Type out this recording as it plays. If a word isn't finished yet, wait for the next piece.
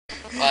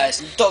guys.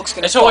 The dog's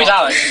gonna. It's always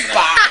Alex, isn't it?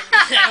 Bang!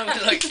 I'm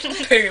gonna like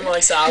poo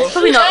myself.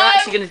 Probably not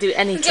actually going to do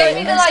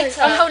anything.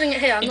 I'm holding it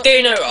here. You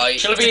do know, right?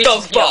 Shall The we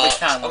dog just- yeah, we barks.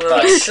 can, I'm gonna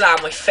like slam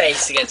my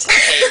face against the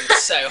table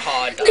so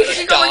hard that I'm You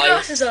gonna got my die.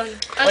 glasses on.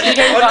 What did you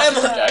get your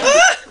glasses on, Joe?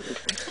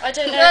 I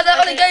don't know. No, that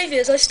Ollie gave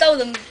you, so I stole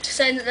them,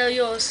 saying that they were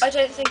yours. I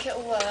don't think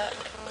it'll work.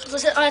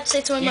 I had to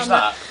say to my Use mum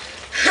that.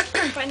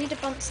 But I need a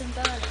Bunsen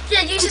burner.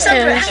 yeah, use this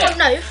under it. Hang on,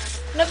 no.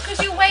 No, because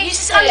you're wasting Use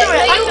this under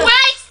it. You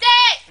waste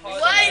it!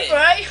 Wait, bro.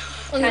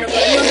 I'm gonna put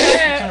it You on can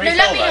there. No, refill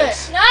let me do it.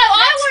 those. No,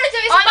 I want to do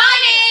it. I'm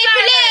holding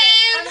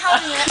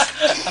it.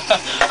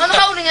 I'm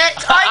holding it.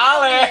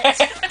 Alex!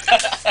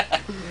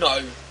 No.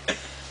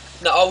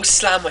 No, I'll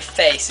slam my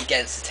face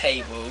against the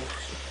table.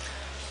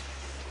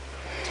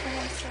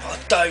 Oh,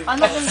 don't. I'm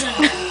not going to do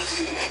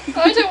it.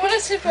 I don't want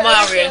to tip it.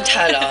 Marion,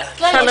 tell her.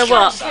 Tell her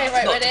what? Okay,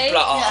 right, Not the ready?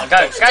 blood. Oh, Go,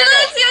 go, I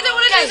don't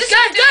want to do this. Go,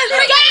 go, go.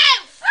 Go!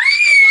 What am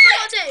I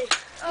going to do?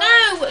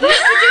 No, look, you're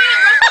doing it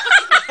wrong.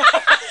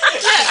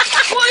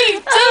 What are you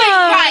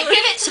doing? Right,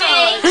 give it to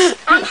me.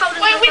 I'm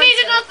holding Wait, it. we need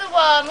another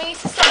one. We need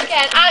to start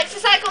again. Alex,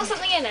 has that got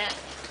something in it?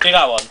 Do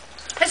that one.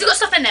 Has it got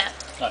stuff in it?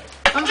 No.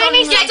 I'm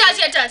holding it. Yeah,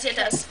 it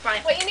does.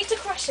 Right. Wait, you need to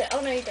crush it. Oh,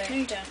 no, you don't. No,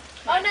 you don't.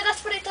 Oh, no,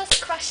 that's what it does. It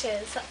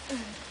crashes.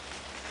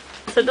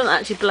 So it doesn't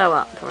actually blow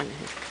up or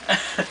anything.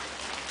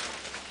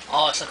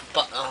 Oh, it's like a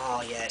button.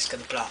 Oh, yeah, it's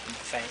gonna blow up in my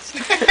face.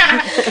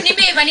 Can you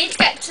move? I need to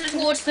get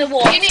towards the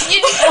wall. You need...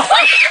 Move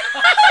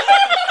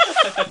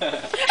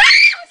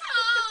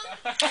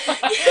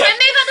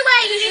out the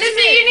way.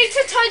 You need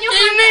to turn your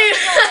hand move.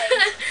 out of the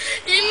way.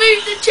 You move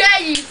the chair,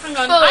 you Hang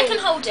on, fool. I can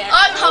hold it.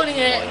 I'm holding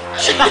it.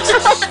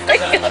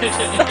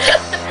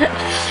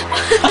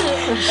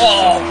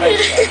 Oh,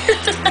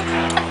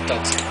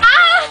 dog's.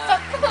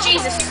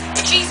 Jesus.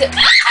 Jesus.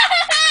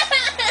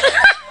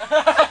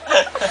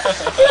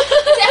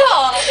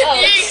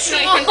 You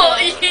swore.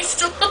 You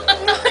swore.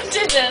 No, I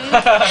didn't. I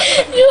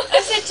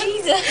said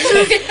Jesus.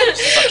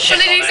 What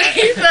did you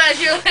say first?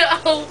 You're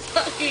like, oh,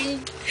 fucking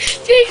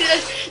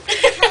Jesus.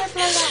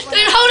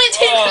 Don't hold it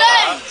too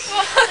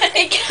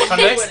close. From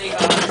this?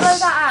 Blow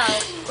that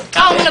out.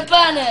 I'm going to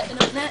burn it. In a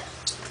minute.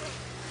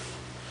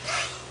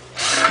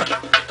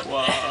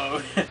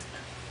 Whoa.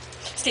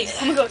 Steve,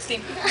 oh my god,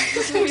 Steve.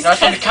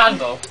 Nice on the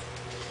candle.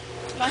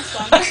 Nice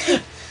one.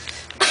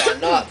 Oh,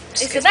 no.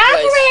 It's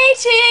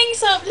evaporating,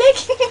 stop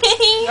licking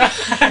me.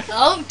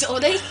 Oh,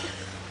 Doddy.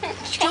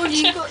 George,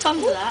 you've got time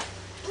for that.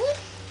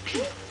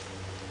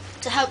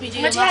 To help you do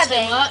your Much master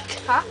heavy. work.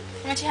 Huh?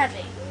 Not too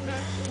heavy.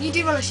 You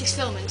do realise she's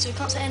filming, so you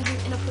can't say anything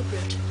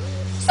inappropriate.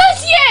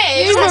 That's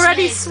you! You've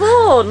already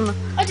sworn.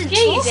 I didn't Yeah,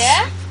 you talk.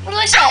 did. What did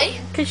I say?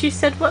 Because you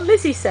said what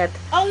Lizzie said.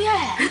 Oh,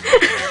 yeah.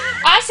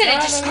 I said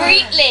it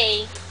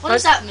discreetly. What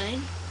does that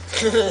mean?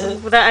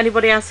 Without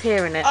anybody else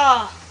hearing it.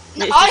 Oh.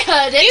 No, I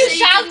heard it. You so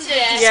shouted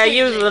it. Yeah,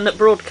 you were the one that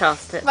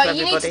broadcast it Right, to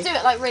you need everybody. to do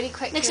it like really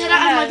quickly. Next time I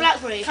have my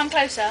Blackberry. Come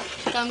closer.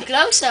 Come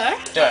closer.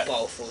 Do it.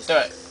 Bottle falls. Do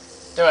it.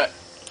 Do it.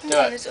 Do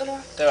it.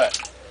 Do it.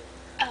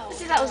 Oh,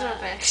 see, that was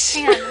rubbish.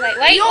 Hang on,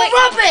 wait. You're wait.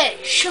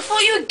 rubbish. I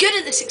thought you were good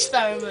at this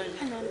experiment.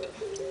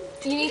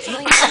 You need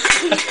something.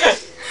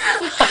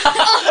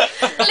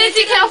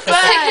 Lizzie can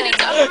burn.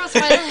 across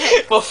my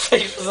leg. What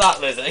face was that,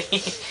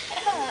 Lizzie?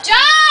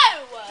 Joe!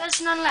 There's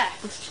none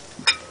left.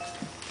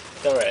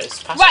 There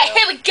is. Pass Right, it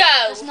here we go.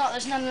 There's not.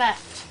 There's none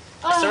left.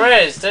 out. There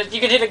is. You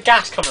can hear the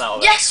gas coming out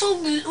of it. Yes. Or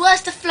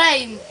where's the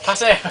flame?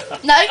 Pass it.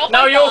 No.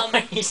 No, you're mum.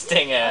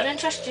 wasting I it. don't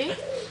trust you.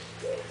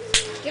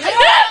 Give it Guys,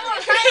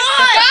 we're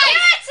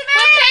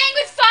playing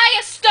with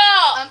fire.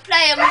 Stop. I'm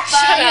playing with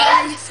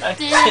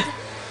fire.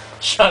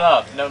 Shut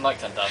up. No light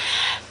turned on.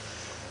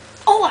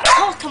 Oh, I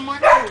talk on my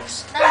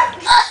nose.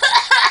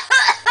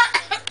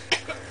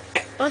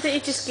 Why don't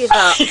you just give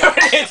up? You're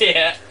an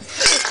idiot.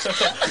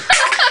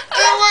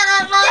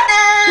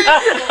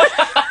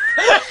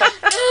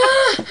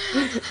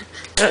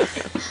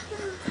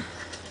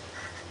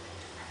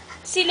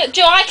 See, look,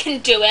 Joe, I can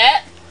do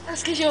it.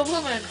 That's because you're a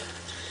woman.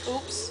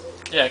 Oops.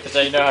 Yeah, because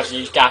they know how to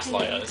use gas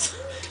lighters.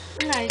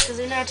 No, because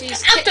they know how to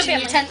use Don't kitchen be a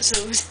man.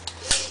 utensils.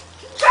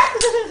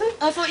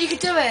 I thought you could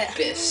do it.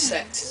 Bit of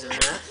sexism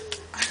there.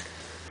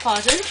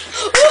 Pardon?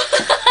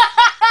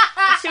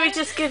 Should we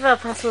just give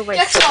up as we're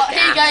waiting? Guess what?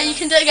 Here you go. You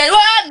can do it again.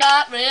 Well,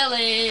 not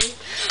really.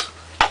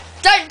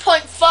 Don't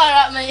point fire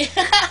at me.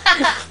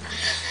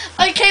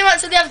 I came up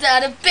to the other day. I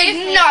had a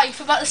big knife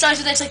about the size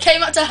of this. I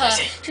came up to her.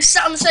 She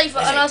sat on the sofa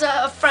and I was at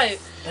her throat.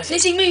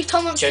 Lizzie, move.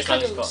 Tom wants to Joe's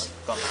nose cuddles.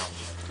 gone now.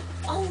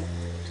 Oh,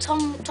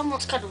 Tom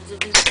wants cuddles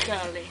with his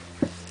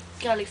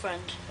girly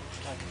friend.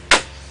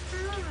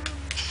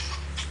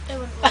 It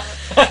wouldn't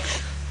work.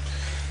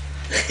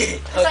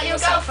 Is that your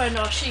girlfriend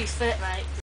or she's fit, mate?